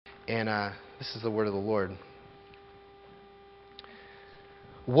And this is the word of the Lord.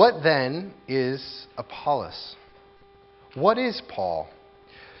 What then is Apollos? What is Paul?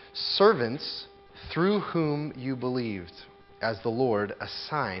 Servants through whom you believed, as the Lord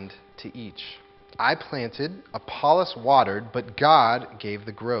assigned to each. I planted, Apollos watered, but God gave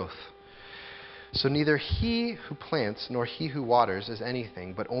the growth. So neither he who plants nor he who waters is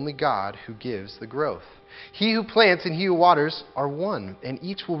anything, but only God who gives the growth. He who plants and he who waters are one, and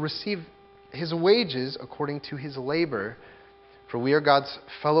each will receive his wages according to his labor. For we are God's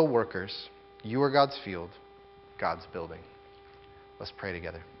fellow workers. You are God's field, God's building. Let's pray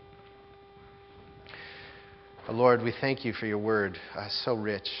together. Lord, we thank you for your word, so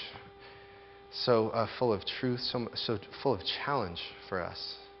rich, so full of truth, so full of challenge for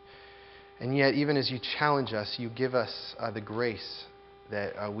us. And yet, even as you challenge us, you give us the grace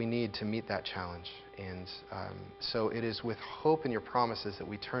that we need to meet that challenge. And so it is with hope in your promises that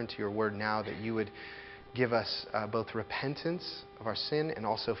we turn to your word now, that you would give us both repentance of our sin and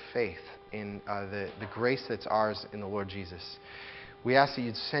also faith in the grace that's ours in the Lord Jesus. We ask that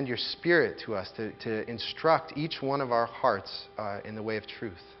you'd send your Spirit to us to instruct each one of our hearts in the way of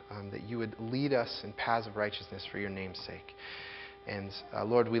truth, that you would lead us in paths of righteousness for your name's sake. And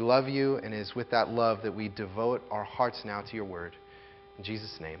Lord, we love you, and it is with that love that we devote our hearts now to your word. In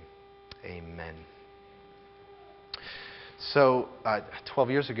Jesus' name, amen. So 12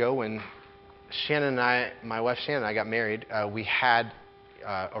 years ago, when my wife Shannon and I got married, we had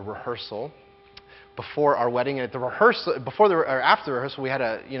a rehearsal before our wedding. And at the rehearsal, after the rehearsal, we had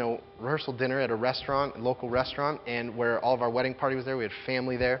a rehearsal dinner at a restaurant, a local restaurant, and where all of our wedding party was there. We had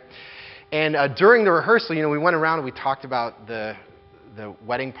family there. And during the rehearsal, we went around and we talked about the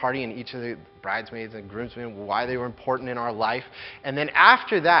wedding party and each of the bridesmaids and groomsmen, why they were important in our life. And then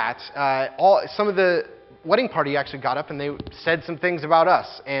after that, some of the wedding party actually got up and they said some things about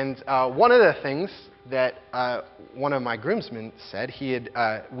us. And one of the things that one of my groomsmen said,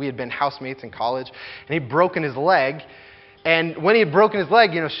 we had been housemates in college, and he'd broken his leg. And when he had broken his leg,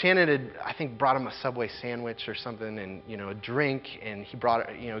 Shannon had, I think, brought him a Subway sandwich or something, and a drink, and he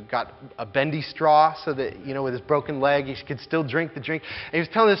got a bendy straw so that with his broken leg he could still drink the drink. And he was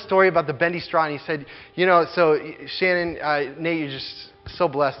telling this story about the bendy straw, and he said, so Shannon, Nate, you're just so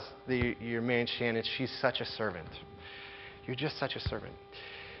blessed that you're marrying Shannon. She's such a servant. You're just such a servant.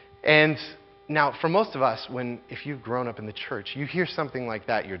 And now, for most of us, if you've grown up in the church, you hear something like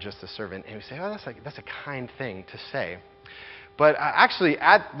that, you're just a servant, and you say, oh, that's a kind thing to say. But actually,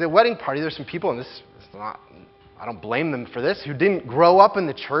 at the wedding party, there's some people, and I don't blame them for this, who didn't grow up in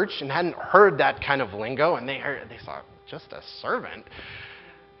the church and hadn't heard that kind of lingo, and they thought, just a servant?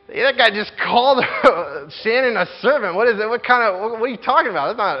 That guy just called Shannon a servant. What is it? What are you talking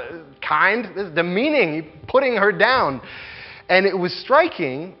about? That's not kind. This is demeaning, putting her down. And it was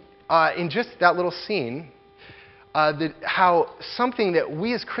striking in just that little scene how something that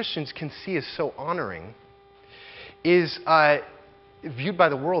we as Christians can see as so honoring is viewed by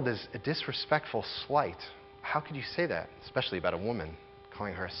the world as a disrespectful slight. How could you say that, especially about a woman,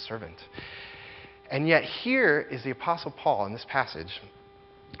 calling her a servant? And yet here is the Apostle Paul in this passage,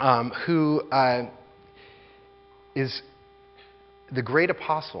 who is the great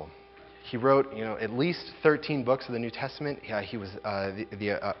apostle. He wrote, at least 13 books of the New Testament. He was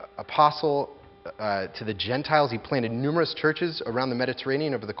the apostle to the Gentiles. He planted numerous churches around the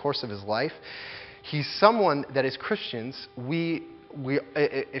Mediterranean over the course of his life. He's someone that as Christians,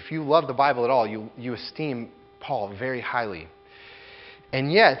 if you love the Bible at all, you esteem Paul very highly.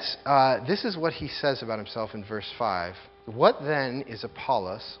 And yet, this is what he says about himself in verse 5. What then is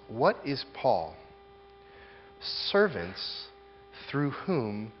Apollos? What is Paul? Servants through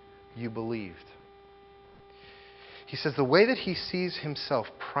whom you believed. He says the way that he sees himself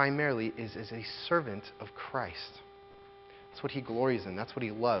primarily is as a servant of Christ. That's what he glories in. That's what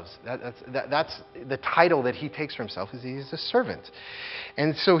he loves. That's the title that he takes for himself, is he's a servant.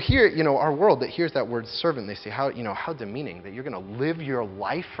 And so here, our world that hears that word servant, they say, how demeaning, that you're going to live your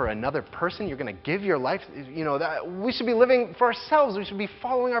life for another person. You're going to give your life, that we should be living for ourselves. We should be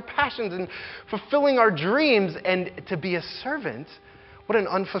following our passions and fulfilling our dreams. And to be a servant, what an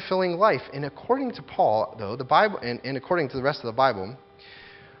unfulfilling life. And according to Paul, though, the Bible, and according to the rest of the Bible,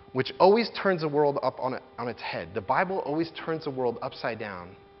 which always turns the world up on its head. The Bible always turns the world upside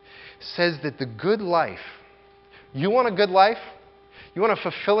down. Says that the good life, you want a good life? You want a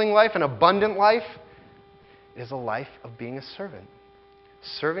fulfilling life, an abundant life? It is a life of being a servant.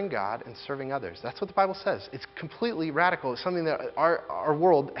 Serving God and serving others. That's what the Bible says. It's completely radical. It's something that our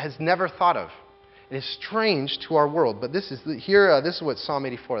world has never thought of. It is strange to our world. But this is what Psalm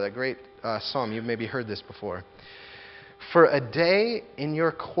 84, that great psalm, you've maybe heard this before. For a day in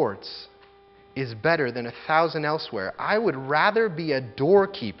your courts is better than 1,000 elsewhere. I would rather be a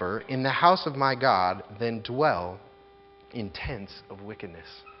doorkeeper in the house of my God than dwell in tents of wickedness.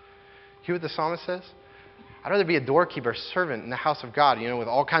 Hear what the psalmist says? I'd rather be a doorkeeper, servant in the house of God, with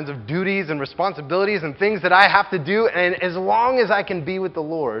all kinds of duties and responsibilities and things that I have to do. And as long as I can be with the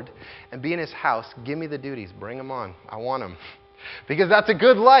Lord and be in His house, give me the duties. Bring them on. I want them. Because that's a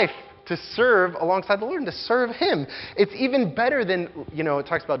good life, to serve alongside the Lord and to serve Him. It's even better than, it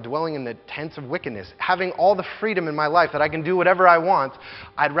talks about dwelling in the tents of wickedness, having all the freedom in my life that I can do whatever I want.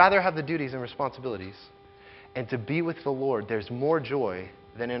 I'd rather have the duties and responsibilities. And to be with the Lord, there's more joy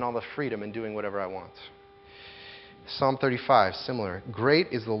than in all the freedom and doing whatever I want. Psalm 35, similar. Great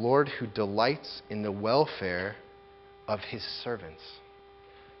is the Lord who delights in the welfare of His servants.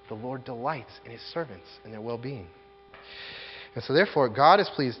 The Lord delights in His servants and their well-being. And so therefore, God is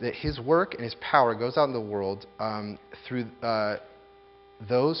pleased that His work and His power goes out in the world through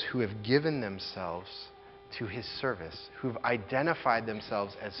those who have given themselves to His service, who've identified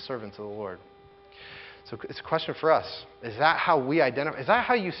themselves as servants of the Lord. So it's a question for us. Is that how we identify? Is that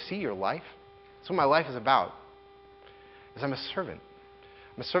how you see your life? That's what my life is about. Is I'm a servant.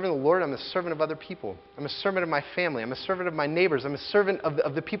 I'm a servant of the Lord. I'm a servant of other people. I'm a servant of my family. I'm a servant of my neighbors. I'm a servant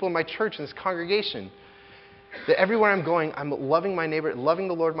of the people in my church and this congregation. That everywhere I'm going, I'm loving my neighbor, loving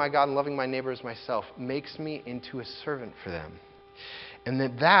the Lord my God, and loving my neighbor as myself makes me into a servant for them. And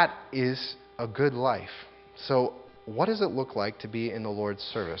that is a good life. So what does it look like to be in the Lord's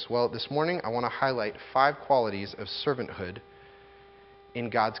service? Well, this morning I want to highlight 5 qualities of servanthood in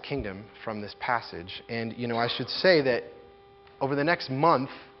God's kingdom from this passage. And, I should say that over the next month,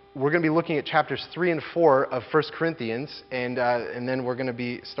 we're going to be looking at chapters 3 and 4 of 1 Corinthians, and then we're going to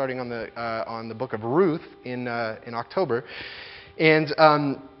be starting on the book of Ruth in October. And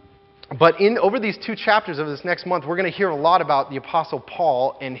but over these 2 chapters of this next month, we're going to hear a lot about the Apostle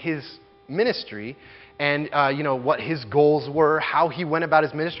Paul and his ministry, and what his goals were, how he went about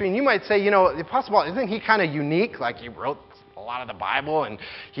his ministry. And you might say, the Apostle Paul, isn't he kind of unique? Like, he wrote a lot of the Bible, and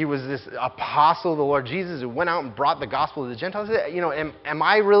he was this apostle of the Lord Jesus who went out and brought the gospel to the Gentiles. Am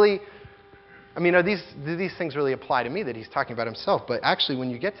I really, do these things really apply to me that he's talking about himself? But actually,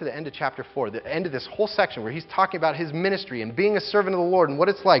 when you get to the end of chapter 4, the end of this whole section where he's talking about his ministry and being a servant of the Lord and what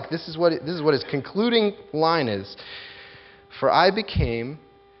it's like, this is what his concluding line is. For I became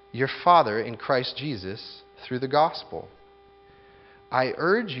your father in Christ Jesus through the gospel. I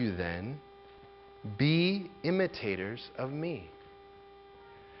urge you then, be imitators of me.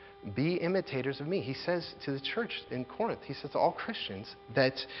 Be imitators of me. He says to the church in Corinth, he says to all Christians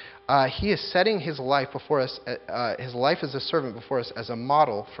that he is setting his life before us, his life as a servant before us as a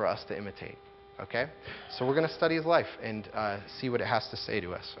model for us to imitate. Okay? So we're going to study his life and see what it has to say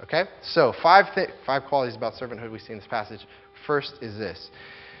to us. Okay? So 5 qualities about servanthood we see in this passage. First is this.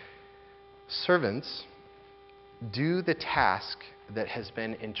 Servants do the task that has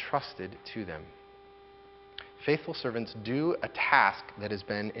been entrusted to them. Faithful servants do a task that has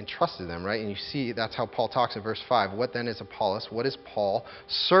been entrusted to them, right? And you see that's how Paul talks in verse 5. What then is Apollos? What is Paul?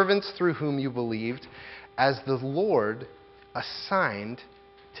 Servants through whom you believed, as the Lord assigned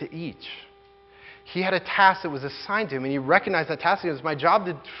to each. He had a task that was assigned to him, and he recognized that task. It was my job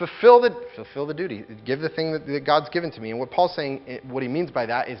to fulfill the duty, give the thing that God's given to me. And what Paul's saying, what he means by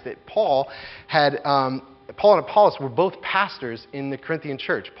that is that Paul and Apollos were both pastors in the Corinthian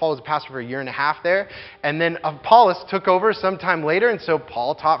church. Paul was a pastor for 1.5 years there, and then Apollos took over sometime later, and so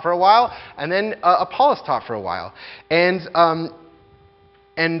Paul taught for a while, and then Apollos taught for a while.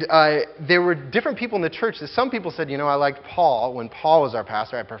 And there were different people in the church. Some people said, I liked Paul. When Paul was our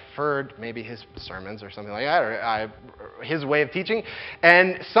pastor, I preferred maybe his sermons or something like that, or his way of teaching.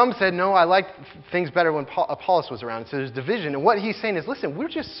 And some said, no, I liked things better when Apollos was around. So there's division. And what he's saying is, listen, we're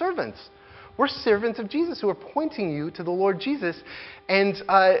just servants. We're servants of Jesus who are pointing you to the Lord Jesus, and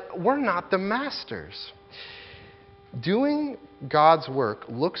we're not the masters. Doing God's work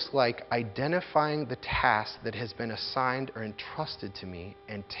looks like identifying the task that has been assigned or entrusted to me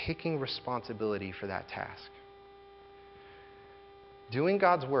and taking responsibility for that task. Doing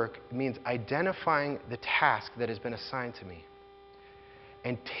God's work means identifying the task that has been assigned to me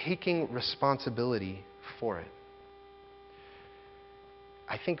and taking responsibility for it.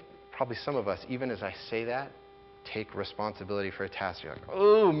 I think probably some of us, even as I say that, take responsibility for a task. You're like,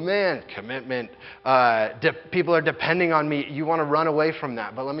 oh man, commitment. People are depending on me. You want to run away from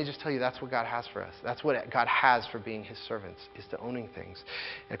that. But let me just tell you, that's what God has for us. That's what God has for being his servants, is to owning things.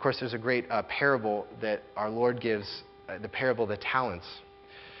 And of course, there's a great parable that our Lord gives, the parable of the talents,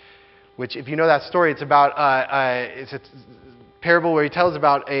 which if you know that story, it's about, parable where he tells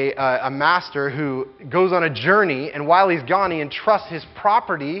about a master who goes on a journey, and while he's gone, he entrusts his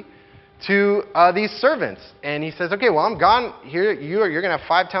property to these servants. And he says, okay, well, I'm gone. Here, you're going to have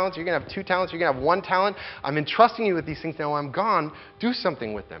 5 talents. You're going to have 2 talents. You're going to have 1 talent. I'm entrusting you with these things. Now I'm gone. Do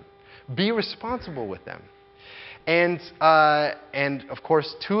something with them. Be responsible with them. And of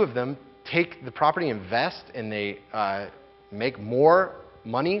course, 2 of them take the property, invest, and they make more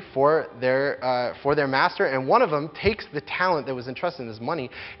money for their master. And one of them takes the talent that was entrusted in this money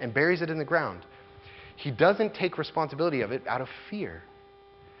and buries it in the ground. He doesn't take responsibility of it out of fear.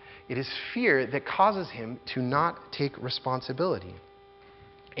 It is fear that causes him to not take responsibility.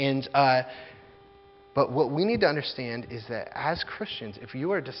 And but what we need to understand is that as Christians, if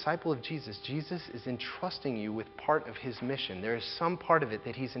you are a disciple of Jesus, Jesus is entrusting you with part of his mission. There is some part of it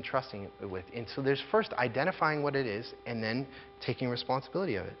that he's entrusting you with. And so there's first identifying what it is and then taking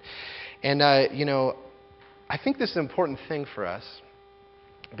responsibility of it. And, I think this is an important thing for us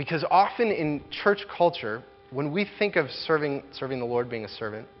because often in church culture, when we think of serving the Lord, being a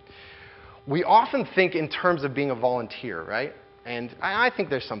servant, we often think in terms of being a volunteer, right? And I think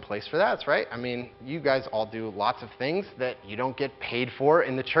there's some place for that, right? I mean, you guys all do lots of things that you don't get paid for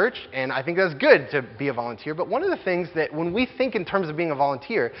in the church, and I think that's good to be a volunteer. But one of the things that when we think in terms of being a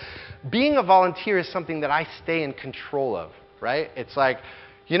volunteer is something that I stay in control of, right? It's like,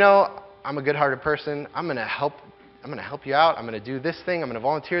 I'm a good-hearted person. I'm going to help you out. I'm going to do this thing. I'm going to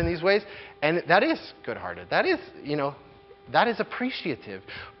volunteer in these ways. And that is good-hearted. That is, that is appreciative.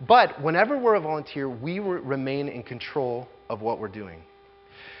 But whenever we're a volunteer, we remain in control of what we're doing.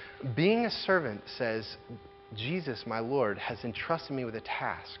 Being a servant says, Jesus, my Lord, has entrusted me with a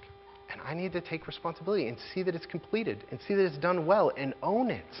task, and I need to take responsibility and see that it's completed and see that it's done well and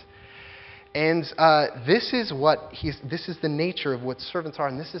own it. And this is the nature of what servants are,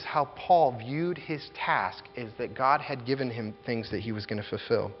 and this is how Paul viewed his task, is that God had given him things that he was going to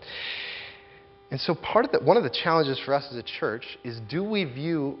fulfill. And so one of the challenges for us as a church is, do we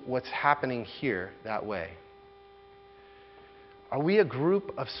view what's happening here that way? Are we a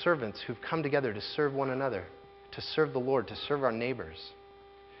group of servants who've come together to serve one another, to serve the Lord, to serve our neighbors,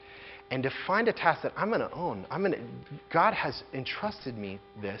 and to find a task that I'm going to own? God has entrusted me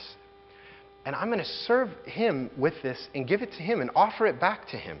this, and I'm going to serve him with this and give it to him and offer it back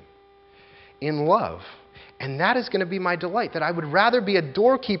to him in love. And that is going to be my delight, that I would rather be a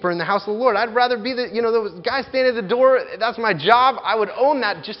doorkeeper in the house of the Lord. I'd rather be the guy standing at the door. That's my job. I would own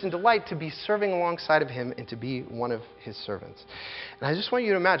that just in delight, to be serving alongside of him and to be one of his servants. And I just want you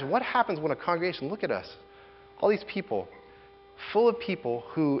to imagine what happens when a congregation, look at us, all these people, full of people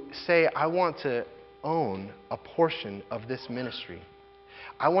who say, I want to own a portion of this ministry.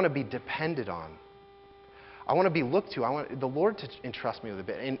 I want to be depended on. I want to be looked to. I want the Lord to entrust me with a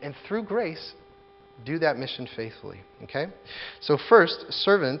bit. And through grace, do that mission faithfully, okay? So first,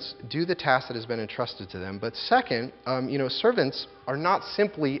 servants do the task that has been entrusted to them. But second, servants are not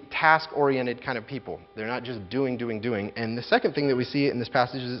simply task-oriented kind of people. They're not just doing. And the second thing that we see in this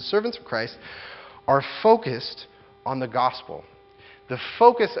passage is that servants of Christ are focused on the gospel. The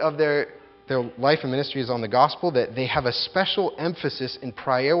focus of their life and ministry is on the gospel, that they have a special emphasis and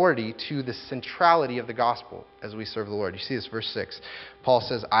priority to the centrality of the gospel as we serve the Lord. You see this, verse 6. Paul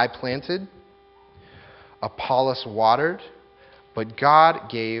says, I planted, Apollos watered, but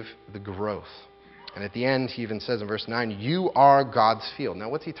God gave the growth. And at the end, he even says in verse 9, you are God's field. Now,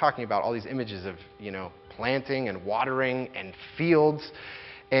 what's he talking about? All these images of, planting and watering and fields.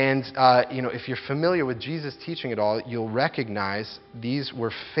 And, if you're familiar with Jesus teaching it all, you'll recognize these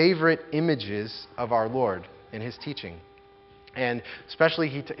were favorite images of our Lord in his teaching. And especially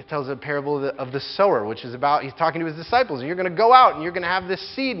he tells a parable of the sower, which is about, he's talking to his disciples, and you're going to go out and you're going to have this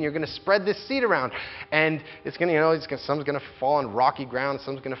seed and you're going to spread this seed around. And it's going to, some's going to fall on rocky ground,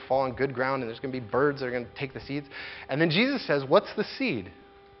 some's going to fall on good ground, and there's going to be birds that are going to take the seeds. And then Jesus says, what's the seed?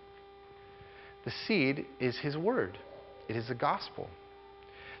 The seed is his word. It is the gospel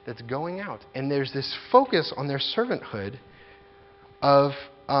that's going out. And there's this focus on their servanthood of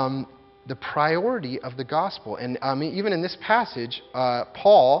the priority of the gospel. And even in this passage,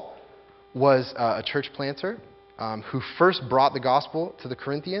 Paul was a church planter who first brought the gospel to the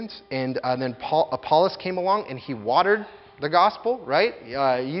Corinthians. And then Apollos came along and he watered the gospel, right?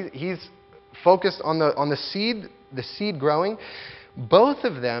 He's focused on the seed growing. Both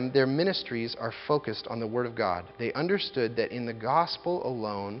of them, their ministries are focused on the Word of God. They understood that in the gospel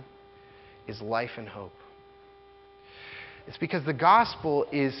alone is life and hope. It's because the gospel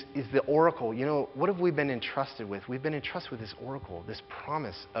is the oracle. You know, what have we been entrusted with? We've been entrusted with this oracle, this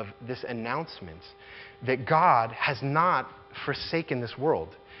promise of this announcement that God has not forsaken this world.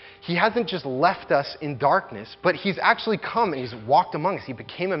 He hasn't just left us in darkness, but he's actually come and he's walked among us. He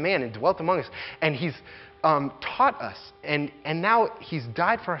became a man and dwelt among us, and he's taught us, and now he's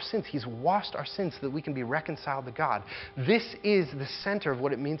died for our sins. He's washed our sins so that we can be reconciled to God. This is the center of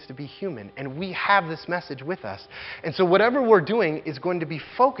what it means to be human, and we have this message with us. And so whatever we're doing is going to be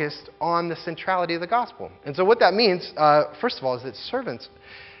focused on the centrality of the gospel. And so what that means, first of all, is that servants,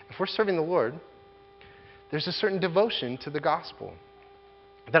 if we're serving the Lord, there's a certain devotion to the gospel,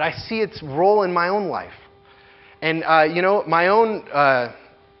 that I see its role in my own life. And, my own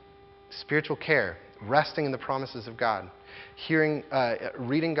spiritual care, resting in the promises of God,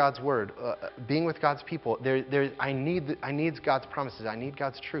 reading God's word, being with God's people. I need God's promises. I need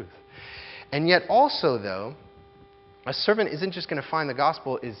God's truth. And yet also, though, a servant isn't just going to find the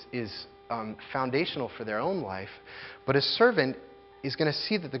gospel is foundational for their own life, but a servant is going to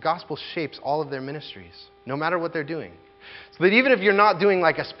see that the gospel shapes all of their ministries, no matter what they're doing. So that even if you're not doing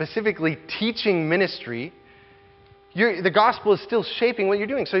like a specifically teaching ministry, the gospel is still shaping what you're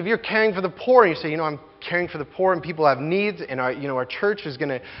doing. So if you're caring for the poor, and you say, I'm caring for the poor and people have needs, and our church is going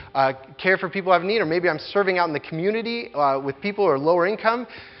to care for people who have need, or maybe I'm serving out in the community with people who are lower income,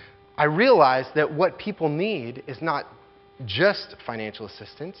 I realize that what people need is not just financial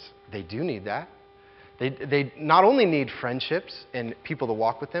assistance. They do need that. They not only need friendships and people to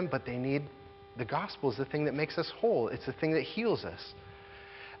walk with them, but they need the gospel is the thing that makes us whole. It's the thing that heals us.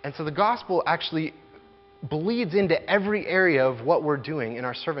 And so the gospel actually bleeds into every area of what we're doing in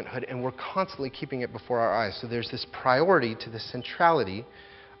our servanthood, and we're constantly keeping it before our eyes. So there's this priority to the centrality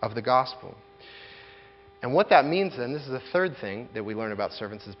of the gospel. And what that means then, this is the third thing that we learn about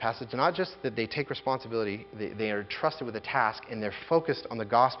servants in this passage, not just that they take responsibility, they are trusted with a task, and they're focused on the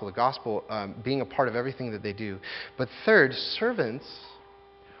gospel being a part of everything that they do. But third, servants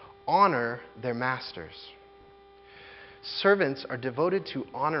honor their masters. Servants are devoted to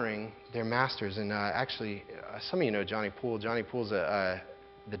honoring their masters. And some of you know Johnny Poole. Johnny Poole's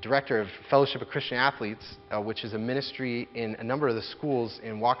the director of Fellowship of Christian Athletes, which is a ministry in a number of the schools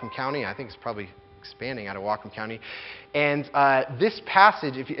in Whatcom County. I think it's probably expanding out of Whatcom County. And this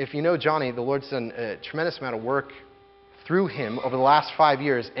passage, if you know Johnny, the Lord's done a tremendous amount of work through him over the last 5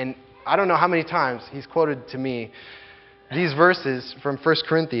 years. And I don't know how many times he's quoted to me these verses from 1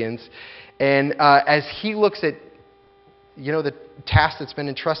 Corinthians. And as he looks at the task that's been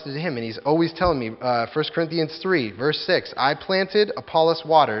entrusted to him, and he's always telling me, 1 Corinthians 3, verse 6, I planted, Apollos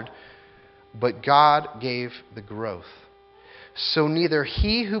watered, but God gave the growth. So neither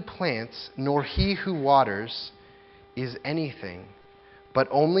he who plants nor he who waters is anything, but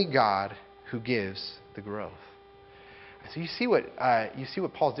only God who gives the growth. So you see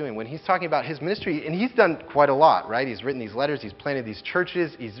what Paul's doing when he's talking about his ministry, and he's done quite a lot, right? He's written these letters, he's planted these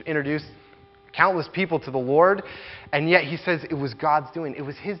churches, he's introduced countless people to the Lord, and yet he says it was God's doing. It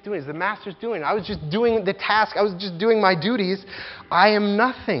was his doing. It was the master's doing. I was just doing the task. I was just doing my duties. I am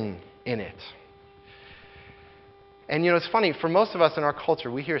nothing in it. And it's funny, for most of us in our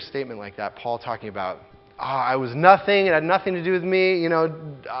culture, we hear a statement like that, Paul talking about, I was nothing, it had nothing to do with me,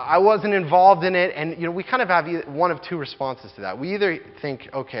 I wasn't involved in it, and we kind of have one of two responses to that. We either think,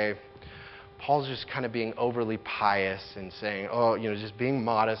 okay, Paul's just kind of being overly pious and saying, just being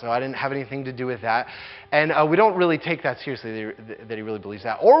modest. I didn't have anything to do with that. And we don't really take that seriously, that he really believes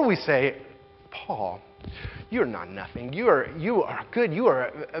that. Or we say, Paul, you're not nothing. You are good.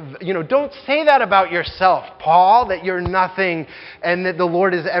 Don't say that about yourself, Paul, that you're nothing and that the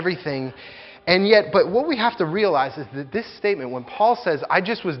Lord is everything. And yet, but what we have to realize is that this statement, when Paul says, I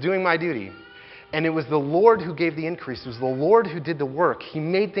just was doing my duty, and it was the Lord who gave the increase. It was the Lord who did the work. He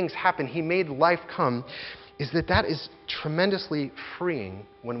made things happen. He made life come. That is tremendously freeing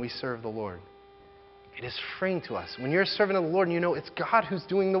when we serve the Lord. It is freeing to us. When you're a servant of the Lord and you know it's God who's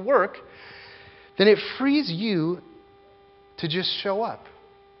doing the work, then it frees you to just show up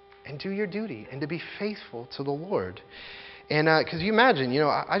and do your duty and to be faithful to the Lord. And because you imagine,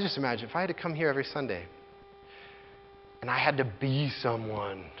 I just imagine if I had to come here every Sunday and I had to be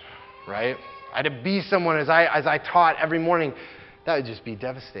someone, right? I had to be someone as I taught every morning. That would just be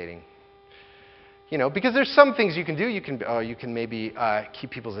devastating. Because there's some things you can do. You can maybe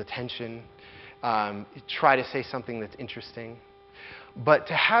keep people's attention, try to say something that's interesting. But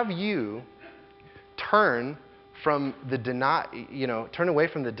to have you turn away from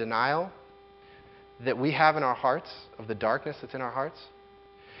the denial that we have in our hearts, of the darkness that's in our hearts,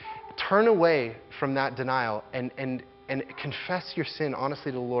 turn away from that denial and confess your sin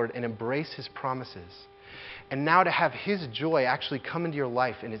honestly to the Lord and embrace his promises and now to have his joy actually come into your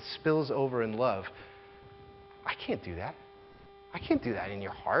life and it spills over in love. I can't do that. I can't do that in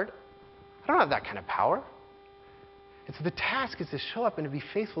your heart. I don't have that kind of power. And so the task is to show up and to be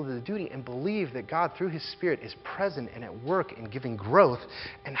faithful to the duty and believe that God, through his Spirit, is present and at work in giving growth,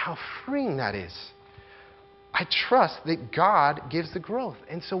 and how freeing that is. I trust that God gives the growth.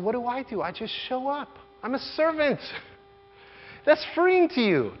 And so what do? I just show up. I'm a servant. That's freeing to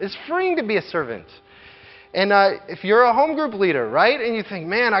you. It's freeing to be a servant. And if you're a home group leader, right, and you think,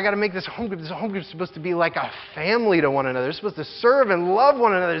 man, I got to make this home group is supposed to be like a family to one another. They're supposed to serve and love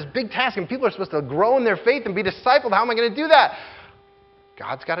one another. It's a big task, and people are supposed to grow in their faith and be discipled. How am I going to do that?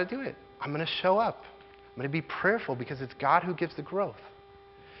 God's got to do it. I'm going to show up. I'm going to be prayerful because it's God who gives the growth.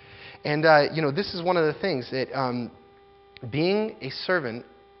 And, this is one of the things that being a servant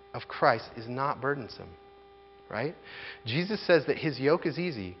of Christ is not burdensome, right? Jesus says that his yoke is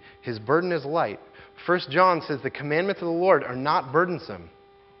easy, his burden is light. 1 John says the commandments of the Lord are not burdensome.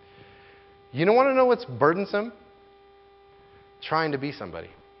 You don't want to know what's burdensome? Trying to be somebody.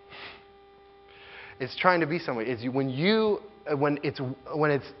 It's trying to be somebody. It's when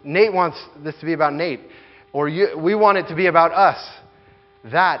it's Nate wants this to be about Nate, or we want it to be about us.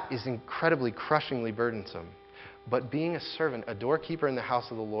 That is incredibly, crushingly burdensome. But being a servant, a doorkeeper in the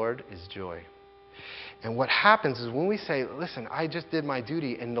house of the Lord, is joy. And what happens is when we say, listen, I just did my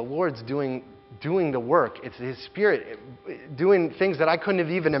duty, and the Lord's doing the work. It's his Spirit doing things that I couldn't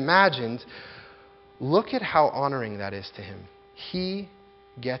have even imagined. Look at how honoring that is to him. He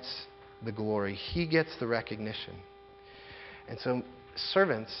gets the glory. He gets the recognition. And so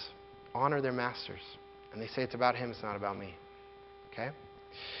servants honor their masters. And they say it's about him, it's not about me. Okay?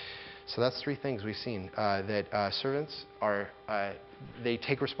 So that's three things we've seen. That servants they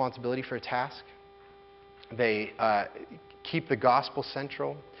take responsibility for a task. They keep the gospel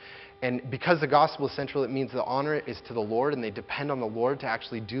central. And because the gospel is central, it means the honor is to the Lord, and they depend on the Lord to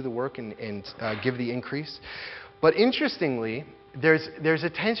actually do the work and give the increase. But interestingly, there's a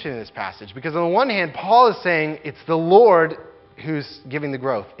tension in this passage, because on the one hand, Paul is saying it's the Lord who's giving the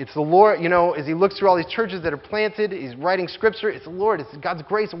growth. It's the Lord, as he looks through all these churches that are planted, he's writing scripture, it's the Lord, it's God's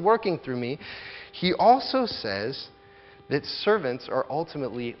grace working through me. He also says that servants are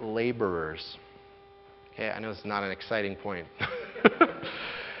ultimately laborers. Okay, I know it's not an exciting point.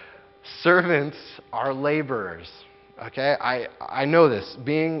 Servants are laborers. Okay, I know this.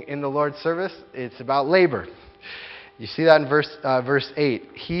 Being in the Lord's service, it's about labor. You see that in verse 8.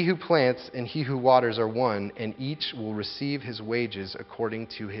 He who plants and he who waters are one, and each will receive his wages according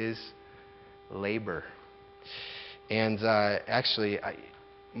to his labor. And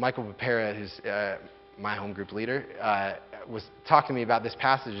Michael Papera, who's my home group leader, was talking to me about this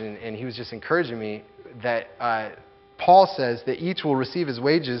passage, and he was just encouraging me that Paul says that each will receive his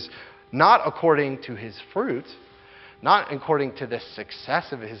wages not according to his fruit, not according to the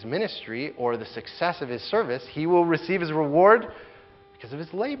success of his ministry or the success of his service. He will receive his reward because of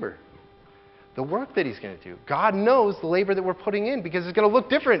his labor, the work that he's going to do. God knows the labor that we're putting in because it's going to look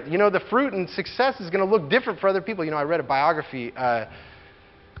different. The fruit and success is going to look different for other people. I read a biography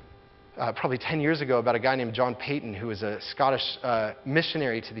probably 10 years ago about a guy named John Payton, who was a Scottish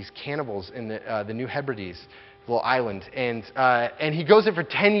missionary to these cannibals in the New Hebrides, little island. And he goes there for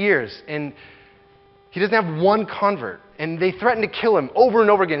 10 years, and he doesn't have one convert. And they threaten to kill him over and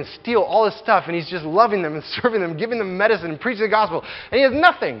over again and steal all his stuff. And he's just loving them and serving them, giving them medicine and preaching the gospel. And he has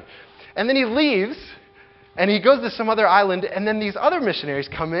nothing. And then he leaves, and he goes to some other island, and then these other missionaries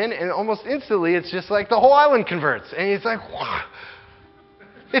come in, and almost instantly it's just like the whole island converts. And he's like, wow.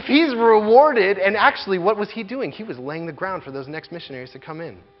 If he's rewarded, and actually what was he doing? He was laying the ground for those next missionaries to come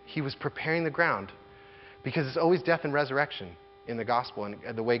in. He was preparing the ground, because it's always death and resurrection in the gospel and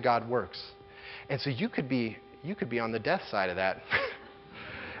the way God works. And so you could be on the death side of that.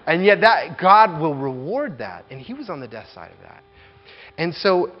 And yet that God will reward that. And he was on the death side of that. And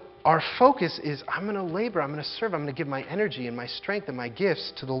so our focus is, I'm going to labor, I'm going to serve, I'm going to give my energy and my strength and my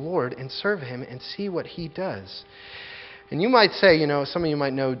gifts to the Lord and serve him and see what he does. And you might say, some of you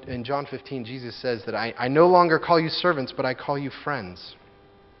might know in John 15, Jesus says that I no longer call you servants, but I call you friends.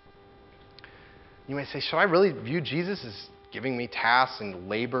 You might say, should I really view Jesus as giving me tasks and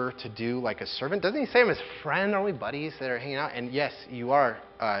labor to do like a servant? Doesn't he say I'm his friend? Aren't we buddies that are hanging out? And yes, you are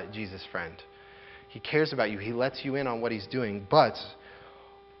Jesus' friend. He cares about you. He lets you in on what he's doing. But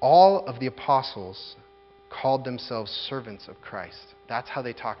all of the apostles called themselves servants of Christ. That's how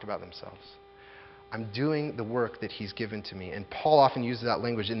they talked about themselves. I'm doing the work that he's given to me. And Paul often uses that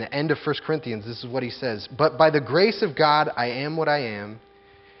language. In the end of 1 Corinthians, this is what he says. But by the grace of God, I am what I am.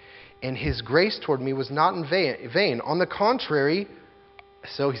 And his grace toward me was not in vain. On the contrary,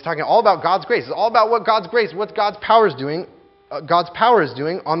 So he's talking all about God's grace. It's all about what God's grace, what God's power is doing. God's power is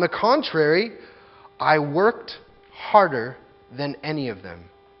doing. On the contrary, I worked harder than any of them,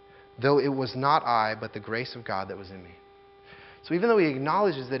 though it was not I, but the grace of God that was in me. So even though he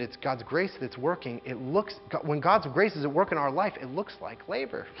acknowledges that it's God's grace that's working, when God's grace is at work in our life, it looks like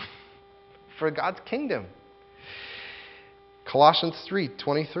labor for God's kingdom. Colossians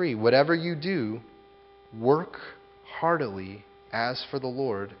 3:23, whatever you do, work heartily as for the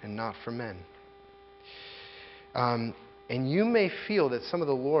Lord and not for men. And you may feel that some of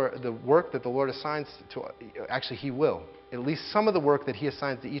the work that the Lord assigns to, actually he will. At least some of the work that he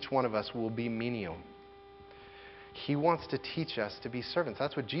assigns to each one of us will be menial. He wants to teach us to be servants.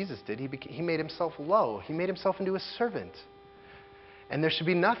 That's what Jesus did. He made himself low. He made himself into a servant. And there should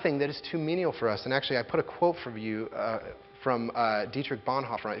be nothing that is too menial for us. And actually, I put a quote for you from Dietrich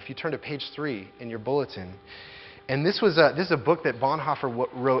Bonhoeffer. If you turn to page 3 in your bulletin. And this is a book that Bonhoeffer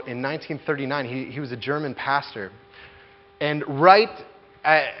wrote in 1939. He was a German pastor. And right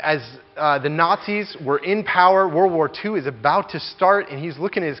as the Nazis were in power, World War II is about to start, and he's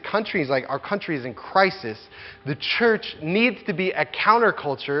looking at his country. He's like, our country is in crisis. The church needs to be a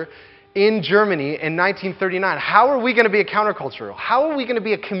counterculture in Germany in 1939. How are we going to be a counterculture? How are we going to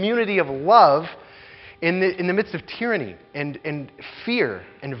be a community of love in the midst of tyranny and fear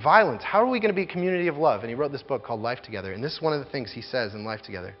and violence? How are we going to be a community of love? And he wrote this book called Life Together. And this is one of the things he says in Life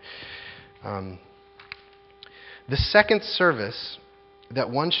Together. The second service that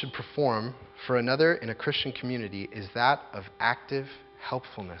one should perform for another in a Christian community is that of active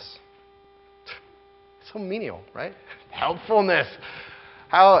helpfulness. So menial, right? Helpfulness.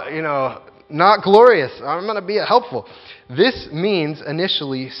 How, not glorious. I'm going to be helpful. This means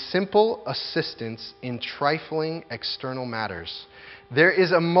initially simple assistance in trifling external matters. There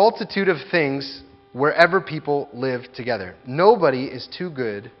is a multitude of things wherever people live together. Nobody is too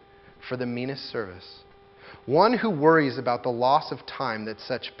good for the meanest service. One who worries about the loss of time that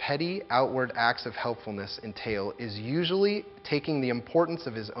such petty outward acts of helpfulness entail is usually taking the importance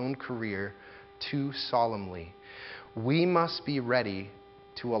of his own career too solemnly. We must be ready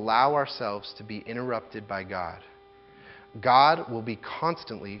to allow ourselves to be interrupted by God. God will be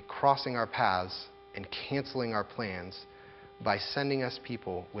constantly crossing our paths and canceling our plans by sending us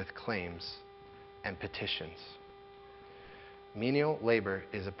people with claims and petitions. Menial labor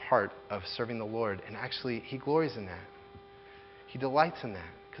is a part of serving the Lord, and actually, he glories in that. He delights in that,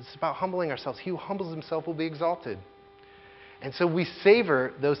 because it's about humbling ourselves. He who humbles himself will be exalted. And so we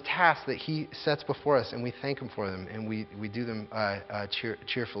savor those tasks that he sets before us, and we thank him for them, and we do them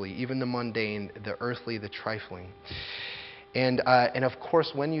cheerfully, even the mundane, the earthly, the trifling. And of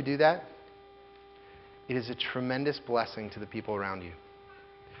course, when you do that, it is a tremendous blessing to the people around you.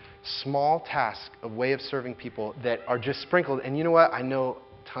 Small tasks, a way of serving people that are just sprinkled. And you know what? I know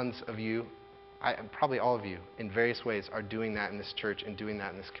tons of you, probably all of you, in various ways are doing that in this church and doing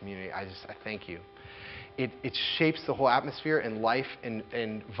that in this community. I thank you. It shapes the whole atmosphere and life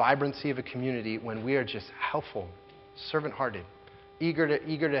and vibrancy of a community when we are just helpful, servant-hearted, eager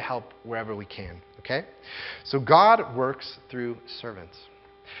to help wherever we can. Okay? So God works through servants.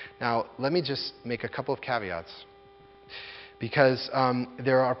 Now, let me just make a couple of caveats. Because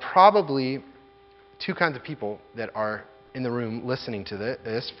there are probably two kinds of people that are in the room listening to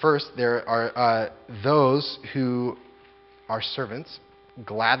this. First, there are those who are servants,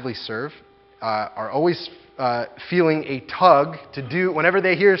 gladly serve, are always feeling a tug to do, whenever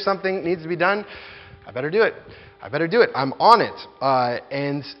they hear something needs to be done, I better do it. I better do it. I'm on it.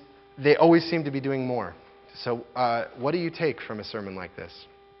 And they always seem to be doing more. So what do you take from a sermon like this?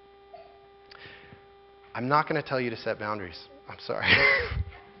 I'm not going to tell you to set boundaries. I'm sorry.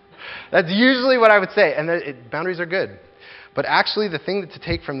 That's usually what I would say. And boundaries are good. But actually, the thing to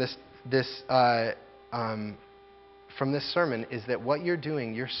take from this sermon is that what you're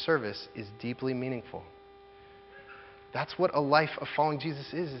doing, your service, is deeply meaningful. That's what a life of following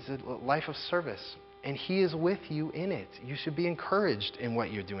Jesus is a life of service. And he is with you in it. You should be encouraged in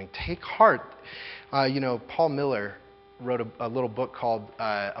what you're doing. Take heart. Paul Miller wrote a little book called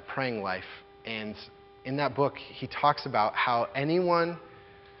A Praying Life. And in that book, he talks about how anyone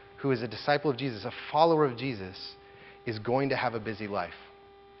who is a disciple of Jesus, a follower of Jesus, is going to have a busy life.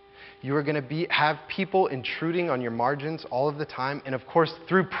 You are going to have people intruding on your margins all of the time. And of course,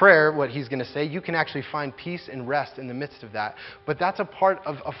 through prayer, what he's going to say, you can actually find peace and rest in the midst of that. But that's a part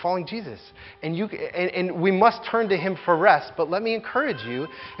of following Jesus. And we must turn to him for rest. But let me encourage you,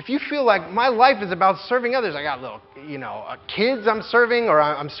 if you feel like my life is about serving others, I got little, kids I'm serving, or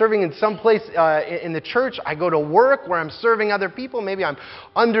I'm serving in some place in the church. I go to work where I'm serving other people. Maybe I'm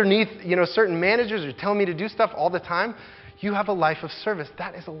underneath, certain managers who are telling me to do stuff all the time. you have a life of service.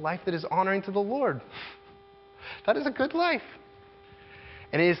 That is a life that is honoring to the Lord. That is a good life.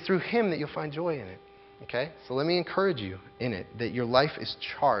 And it is through Him that you'll find joy in it. Okay? So let me encourage you in it, that your life is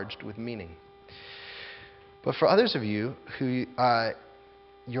charged with meaning. But for others of you who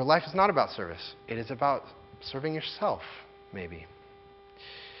your life is not about service. It is about serving yourself, maybe.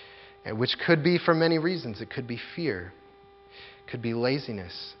 And which could be for many reasons. It could be fear. It could be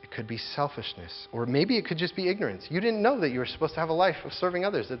laziness. It could be selfishness. Or maybe it could just be ignorance. You didn't know that you were supposed to have a life of serving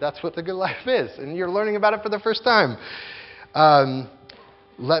others, that that's what the good life is. And you're learning about it for the first time.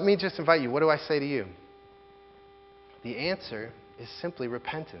 Let me just invite you. What do I say to you? The answer is simply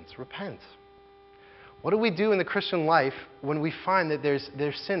repentance. Repent. What do we do in the Christian life when we find that there's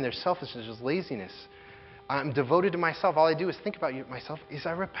sin, there's selfishness, there's laziness? I'm devoted to myself. All I do is think about myself, is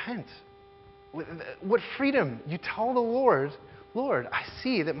I repent. What freedom. You tell the Lord, Lord, I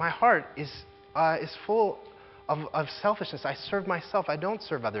see that my heart is full of selfishness. I serve myself. I don't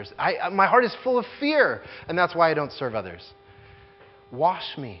serve others. My heart is full of fear, and that's why I don't serve others.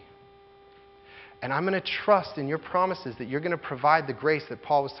 Wash me. And I'm going to trust in your promises that you're going to provide the grace that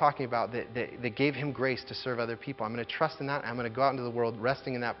Paul was talking about, that gave him grace to serve other people. I'm going to trust in that. I'm going to go out into the world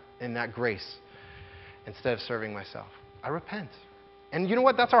resting in that grace instead of serving myself. I repent. And you know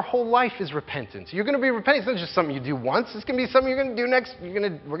what? That's our whole life, is repentance. You're going to be repenting. It's not just something you do once. It's going to be something you're going to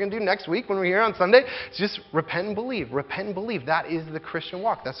do we're going to do next week when we're here on Sunday. It's just repent and believe. Repent and believe. That is the Christian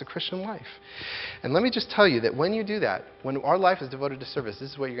walk. That's the Christian life. And let me just tell you that when you do that, when our life is devoted to service,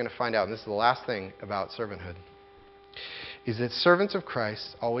 this is what you're going to find out. And this is the last thing about servanthood, is that servants of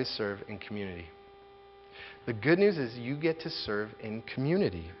Christ always serve in community. The good news is you get to serve in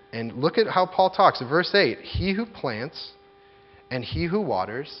community. And look at how Paul talks in verse 8. He who plants and he who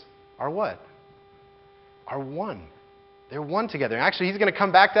waters are what? Are one. They're one together. And actually, he's going to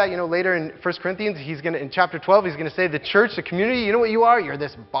come back to that, later in 1 Corinthians. In chapter 12, he's going to say the church, the community, you know what you are? You're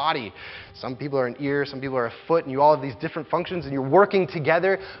this body. Some people are an ear, some people are a foot, and you all have these different functions, and you're working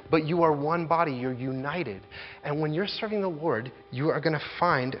together, but you are one body. You're united. And when you're serving the Lord, you are going to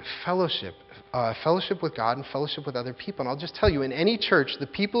find fellowship. Fellowship with God and fellowship with other people. And I'll just tell you, in any church, the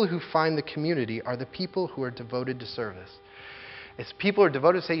people who find the community are the people who are devoted to service. It's people who are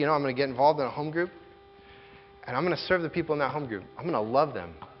devoted to say, I'm going to get involved in a home group, and I'm going to serve the people in that home group. I'm going to love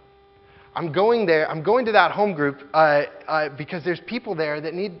them. I'm going there. I'm going to that home group because there's people there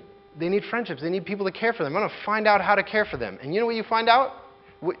that need friendships. They need people to care for them. I'm going to find out how to care for them. And you know what you find out?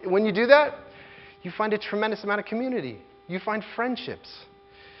 When you do that, you find a tremendous amount of community. You find friendships.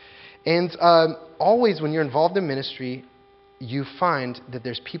 And always when you're involved in ministry, you find that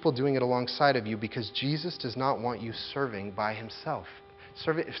there's people doing it alongside of you, because Jesus does not want you serving by himself.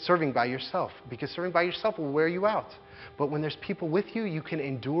 Serving by yourself, because serving by yourself will wear you out. But when there's people with you, you can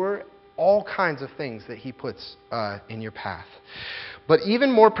endure all kinds of things that he puts in your path. But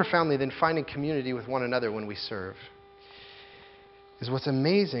even more profoundly than finding community with one another when we serve, is what's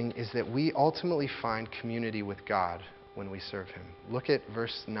amazing is that we ultimately find community with God when we serve him. Look at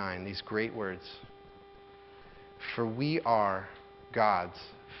verse 9, these great words. For we are God's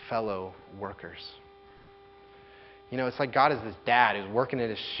fellow workers. It's like God is this dad who's working at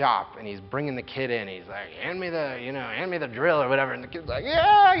his shop, and he's bringing the kid in. He's like, hand me the drill or whatever. And the kid's like,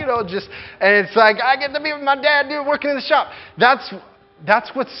 yeah, and it's like, I get to be with my dad working in the shop.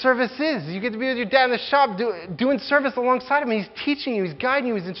 That's what service is. You get to be with your dad in the shop doing service alongside him. He's teaching you, he's guiding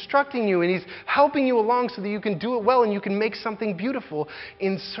you, he's instructing you, and he's helping you along so that you can do it well and you can make something beautiful.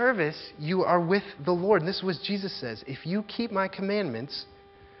 In service, you are with the Lord. And this is what Jesus says. If you keep my commandments,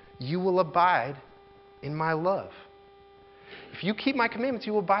 you will abide in my love. If you keep my commandments,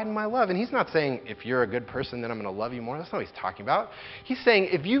 you will abide in my love. And he's not saying, if you're a good person, then I'm going to love you more. That's not what he's talking about. He's saying,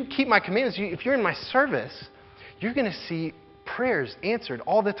 if you keep my commandments, if you're in my service, you're going to see prayers answered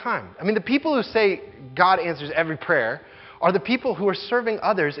all the time. I mean, the people who say God answers every prayer are the people who are serving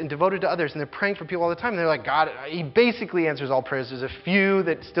others and devoted to others, and they're praying for people all the time. And they're like, God, he basically answers all prayers. There's a few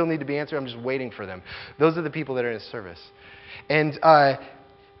that still need to be answered. I'm just waiting for them. Those are the people that are in his service. And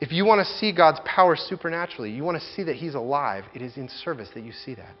if you want to see God's power supernaturally, you want to see that he's alive, it is in service that you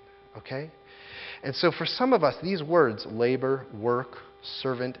see that. Okay? And so for some of us, these words, labor, work,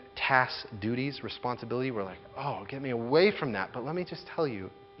 servant, tasks, duties, responsibility, we're like, oh, get me away from that. But let me just tell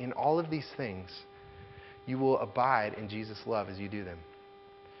you, in all of these things, you will abide in Jesus' love as you do them.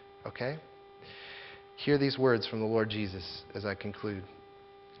 Okay? Hear these words from the Lord Jesus as I conclude.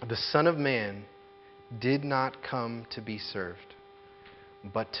 The Son of Man did not come to be served,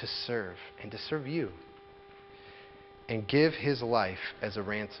 but to serve, and to serve you, and give his life as a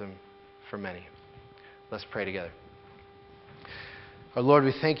ransom for many. Let's pray together. Our Lord,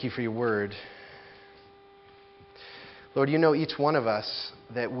 we thank you for your word. Lord, you know each one of us,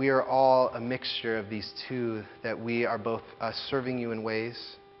 that we are all a mixture of these two, that we are both serving you in ways,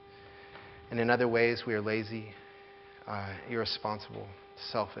 and in other ways we are lazy, irresponsible,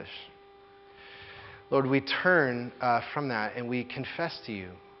 selfish. Lord, we turn from that and we confess to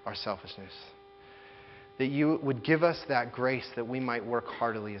you our selfishness, that you would give us that grace that we might work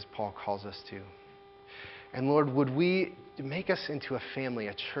heartily as Paul calls us to. And Lord, would we make us into a family,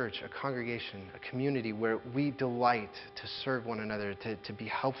 a church, a congregation, a community where we delight to serve one another, to be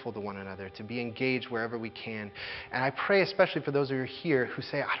helpful to one another, to be engaged wherever we can. And I pray especially for those who are here who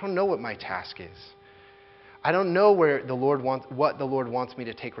say, I don't know what my task is. I don't know what the Lord wants me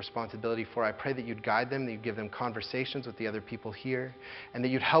to take responsibility for. I pray that you'd guide them, that you'd give them conversations with the other people here, and that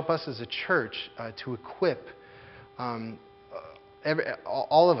you'd help us as a church to equip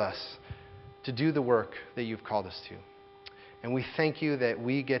all of us to do the work that you've called us to. And we thank you that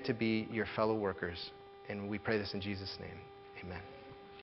we get to be your fellow workers. And we pray this in Jesus' name. Amen.